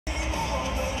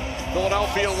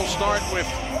Philadelphia will start with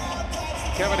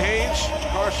Kevin Hayes,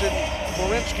 Carson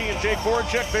Wierenski, and Jake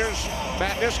Voracek. There's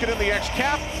Matt Niskanen, the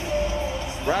ex-cap.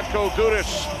 Radko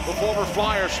Gudas, the former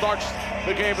Flyer, starts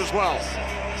the game as well.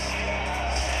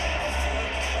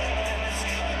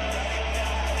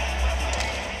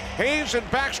 Hayes and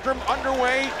Backstrom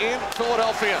underway in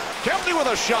Philadelphia. Kempney with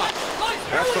a shot.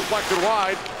 That's deflected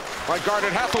wide by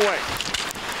Garnet Hathaway.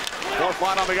 Fourth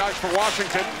line on the ice for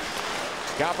Washington.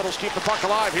 Capitals keep the puck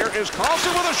alive. Here is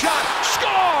Carlson with a shot.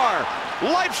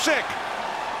 Score! Leipzig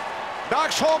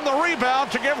knocks home the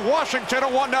rebound to give Washington a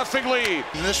 1-0 lead.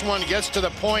 And this one gets to the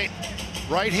point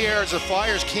right here as the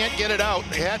Flyers can't get it out.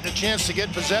 They had the chance to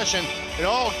get possession, and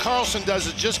all Carlson does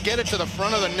is just get it to the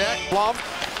front of the net. Blum.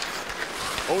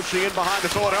 Oshie in behind the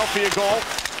Philadelphia goal.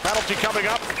 Penalty coming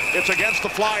up. It's against the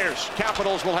Flyers.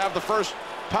 Capitals will have the first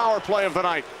power play of the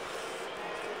night.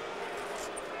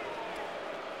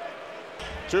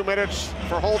 2 minutes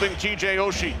for holding TJ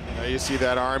Oshie. Now you see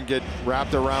that arm get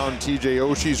wrapped around TJ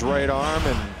Oshie's right arm,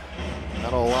 and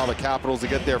that'll allow the Capitals to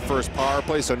get their first power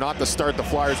play. So not the start the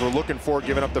Flyers were looking for,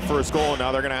 giving up the first goal.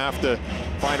 Now they're going to have to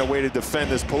find a way to defend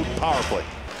this power play.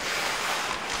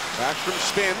 Backstrom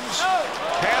spins,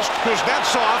 past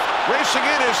Kuznetsov, racing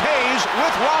in is Hayes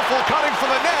with Raffl cutting for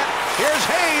the net. Here's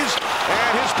Hayes,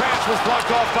 and his pass was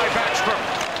blocked off by Backstrom.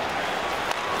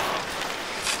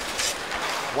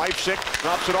 Leipzig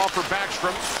drops it off for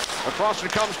Backstrom. Across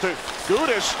it comes to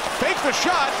Gudas. Fake the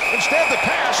shot, instead the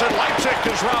pass, and Leipzig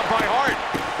is robbed by Hart.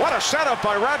 What a setup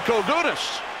by Radko Gudas.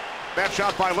 That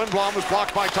shot by Lindblom was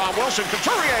blocked by Tom Wilson.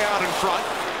 Couturier out in front.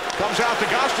 Comes out to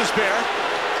Gostisbehere.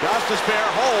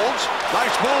 Gostisbehere holds.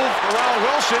 Nice move around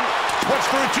Wilson. Puts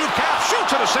through two caps.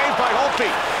 Shoots and a save by Holtby.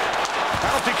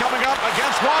 Penalty coming up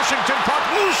against Washington. Puck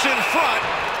loose in front.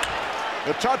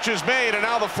 The touch is made, and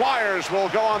now the Flyers will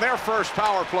go on their first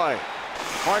power play.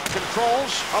 Hart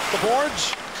controls up the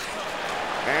boards.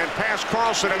 And past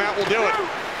Carlson, and that will do it.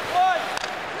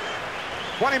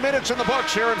 20 minutes in the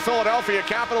books here in Philadelphia.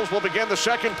 Capitals will begin the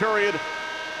second period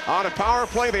on a power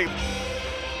play.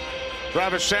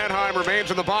 Travis Sanheim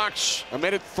remains in the box. 1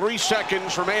 minute 3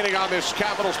 seconds remaining on this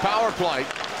Capitals power play.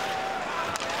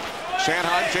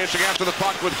 Sanheim chasing after the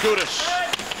puck with Gudas.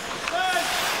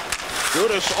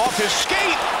 Gudas off his skate,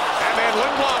 and then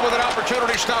Lindblom with an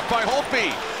opportunity stopped by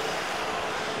Holtby.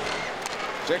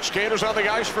 6 skaters on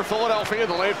the ice for Philadelphia.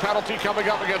 The late penalty coming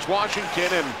up against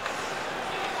Washington, and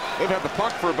they've had the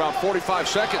puck for about 45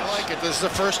 seconds. I like it. This is the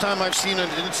first time I've seen it.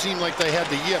 It didn't seem like they had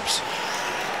the yips.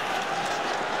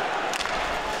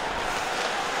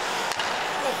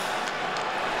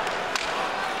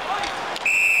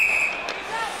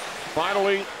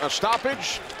 Finally, a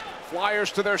stoppage.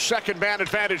 Flyers to their second man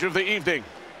advantage of the evening.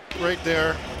 Right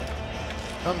there.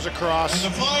 Comes across,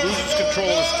 loses control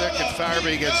of the stick, and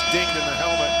Farabee gets dinged in the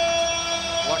helmet.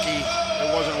 Lucky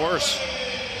it wasn't worse.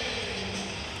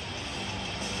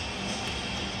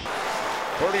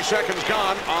 30 seconds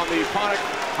gone on the Pontic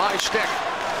high stick.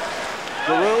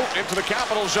 Giroux into the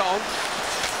Capital zone.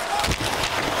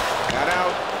 And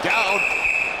out, down.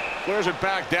 Clears it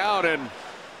back down, and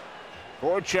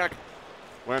Voracek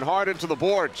went hard into the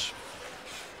boards.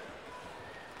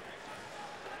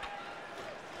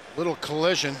 Little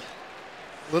collision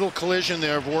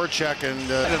there, Voracek, and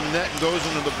the net and goes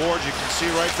into the boards. You can see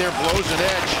right there, blows an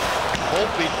edge.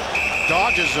 Holtby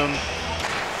dodges him.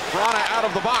 Vrana out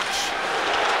of the box.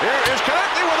 Here is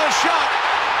Konechny with a shot.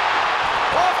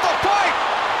 Off the pipe.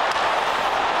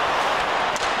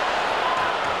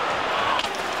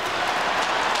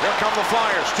 Here come the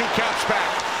Flyers. 2 caps back.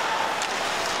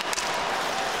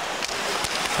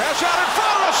 Pass out in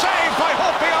front, a save by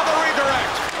Holtby on the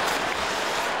redirect.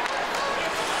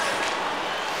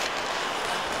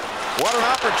 What an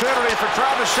opportunity for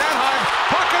Travis Sanheim.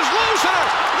 Puck is loose, and a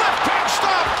left-hand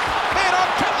stop. Made on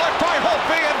Pitlick by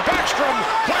Holtby, and Backstrom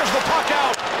clears the puck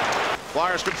out.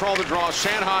 Flyers control the draw.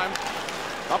 Sanheim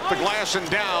up the glass and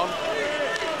down.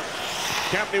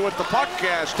 Kempney with the puck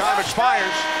as time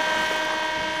expires.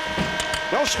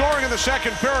 No scoring in the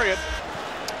second period.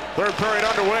 Third period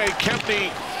underway.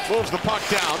 Kempney moves the puck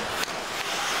down.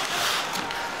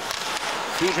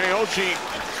 TJ Oshie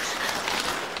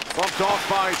bumped off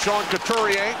by Sean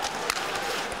Couturier.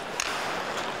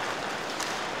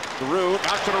 Giroux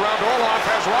knocks it around Orlov,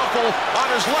 has Raffl on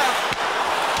his left.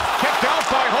 Kicked out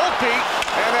by Holtby,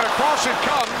 and then across it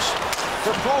comes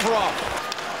for Provorov.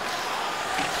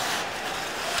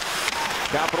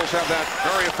 Capitals have that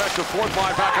very effective fourth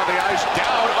line back on the ice.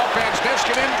 Down, up and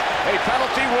Niskanen. A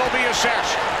penalty will be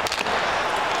assessed.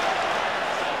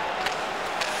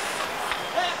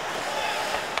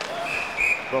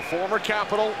 The former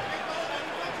Capital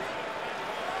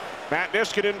Matt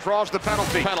Niskanen draws the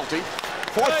penalty.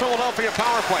 Fourth Philadelphia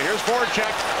power play. Here's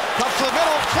Voracek. Comes to the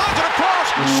middle, slides it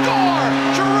across. Score!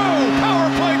 Giroux,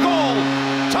 power play goal.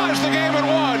 Ties the game at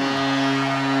 1.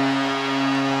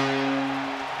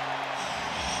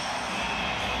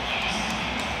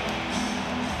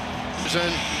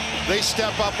 And they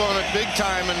step up on it big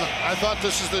time, and I thought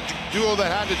this is the duo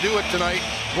that had to do it tonight.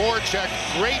 Voracek,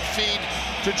 great feed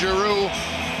to Giroux,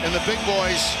 and the big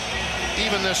boys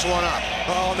even this one up.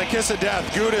 Oh, and the kiss of death.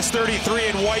 Gudas,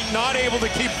 33 in white, not able to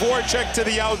keep Voracek to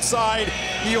the outside.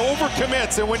 He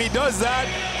overcommits, and when he does that,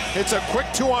 it's a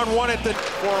quick 2-on-1 at the...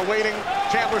 For waiting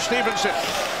Chandler Stevenson.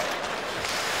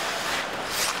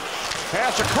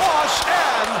 Pass across,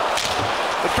 and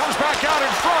it comes back out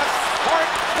in front.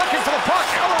 Hart looking for the puck.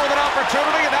 Eller with an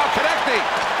opportunity, and now Konechny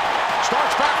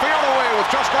starts back the other way with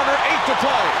just under 8 to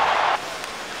play.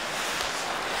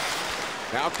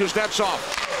 Now Kuznetsov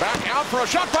back out for a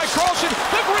shot by Carlson.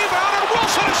 Big rebound, and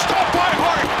Wilson is stopped by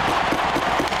Hart.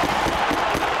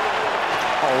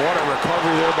 Oh, what a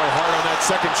recovery there by Hart on that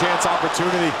second chance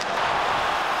opportunity.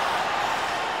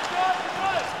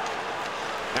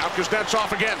 Now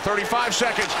Kuznetsov again, 35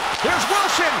 seconds. Here's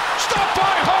Wilson, stopped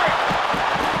by Hart.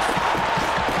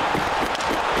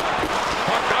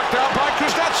 Puck knocked down by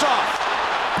Kuznetsov.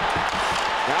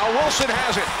 Now Wilson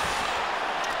has it.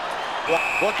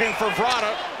 Looking for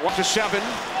Vrana, 1-7.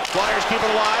 Flyers keep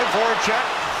it alive. Voracek,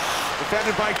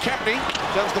 defended by Kempny,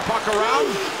 sends the puck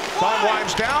around. Time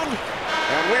winds down,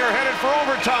 and we're headed for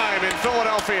overtime in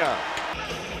Philadelphia.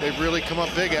 They've really come up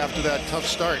big after that tough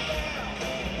start.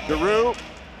 Giroux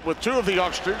with 2 of the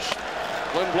youngsters.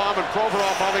 Lindblom and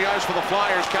Provorov on the ice for the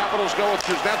Flyers. Capitals go with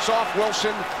Kuznetsov,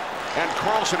 Wilson, and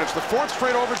Carlson. It's the 4th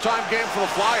straight overtime game for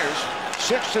the Flyers.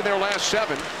 6 in their last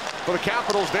 7. For the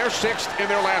Capitals, they're 6th in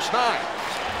their last 9.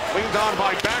 Leaned on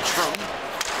by Backstrom.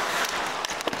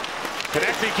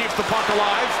 Konechny keeps the puck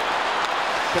alive.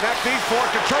 Konechny for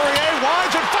Couturier,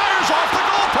 winds and fires off the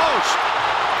goalpost.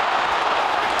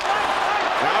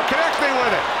 Now Konechny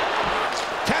with it.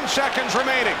 10 seconds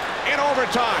remaining in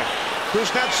overtime.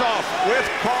 Kuznetsov with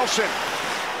Carlson.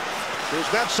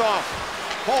 Kuznetsov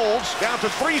holds down to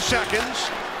 3 seconds.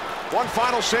 One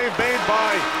final save made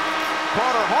by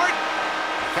Carter Hart.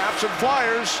 Caps and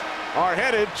Flyers are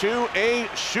headed to a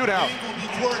shootout.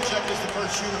 Voracek is the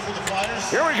first shooter for the Flyers.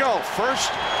 Here we go.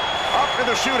 First up in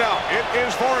the shootout, it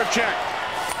is Voracek.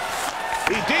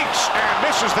 He dekes and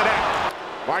misses the net.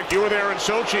 Mike, you were there in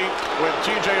Sochi when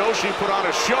TJ Oshie put on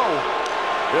a show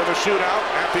in the shootout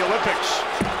at the Olympics.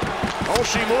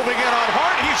 Oshie moving in on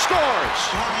Hart. He scores.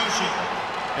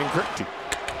 And Grichty.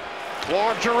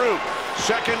 Claude Giroux,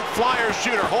 second Flyers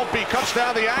shooter. Holtby cuts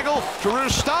down the angle. Giroux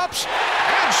stops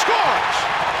and scores.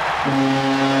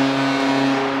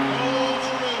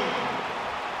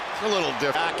 It's a little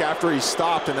different. Back after he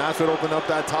stopped, and that's what opened up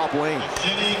that top lane.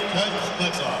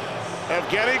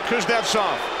 Evgeny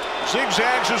Kuznetsov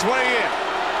zigzags his way in.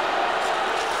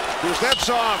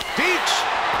 Kuznetsov dekes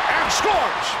and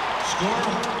scores.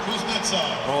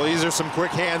 Kuznetsov. Oh, these are some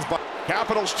quick hands.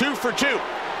 Capitals 2 for 2.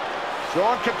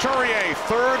 Sean Couturier,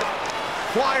 third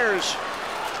Flyers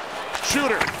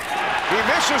shooter. He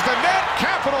misses the net.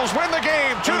 Capitals win the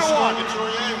game 2-1.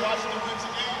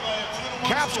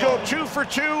 Caps go 2 for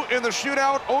 2 in the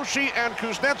shootout. Oshie and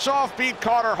Kuznetsov beat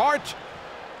Carter Hart.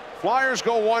 Flyers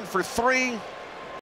go 1 for 3.